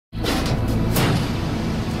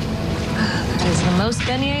Most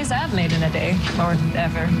beignets I've made in a day, or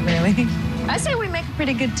ever, really. I say we make a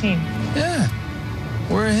pretty good team. Yeah,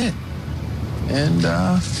 we're a hit. And,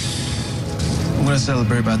 I'm gonna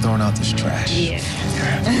celebrate by throwing out this trash. Yeah.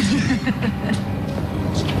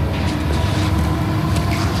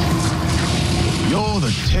 You're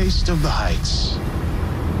the taste of the heights.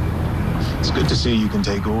 It's good to see you can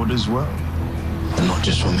take orders well, and not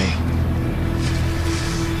just from me.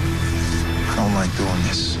 I don't like doing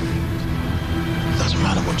this. Doesn't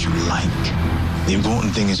matter what you like. The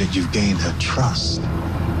important thing is that you've gained her trust.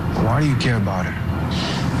 Why do you care about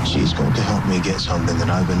her? She's going to help me get something that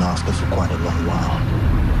I've been after for quite a long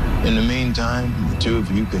while. In the meantime, the two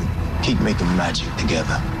of you can keep making magic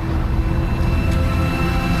together.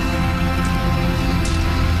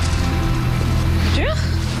 Drew?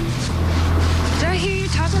 Did I hear you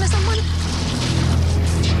talking to someone?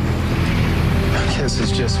 I guess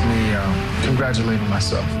it's just me congratulating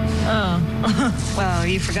myself. Oh. Well,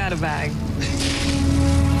 you forgot a bag.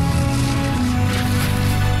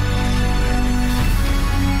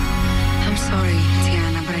 I'm sorry,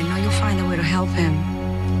 Tiana, but I know you'll find a way to help him.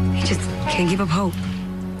 He just can't give up hope.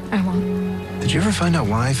 I won't. Did you ever find out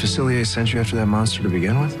why Facilier sent you after that monster to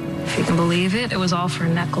begin with? If you can believe it, it was all for a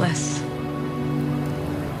necklace.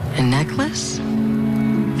 A necklace? I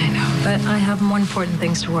know, but I have more important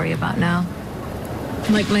things to worry about now.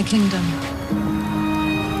 Like my kingdom.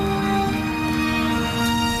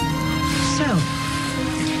 So,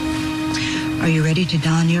 are you ready to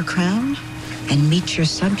don your crown and meet your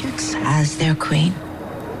subjects as their queen?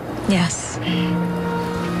 Yes.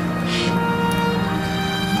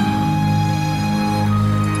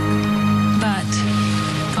 But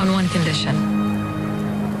on one condition.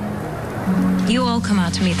 You all come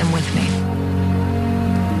out to meet them with me.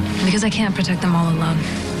 Because I can't protect them all alone.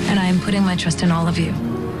 And I am putting my trust in all of you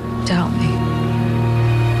to help me.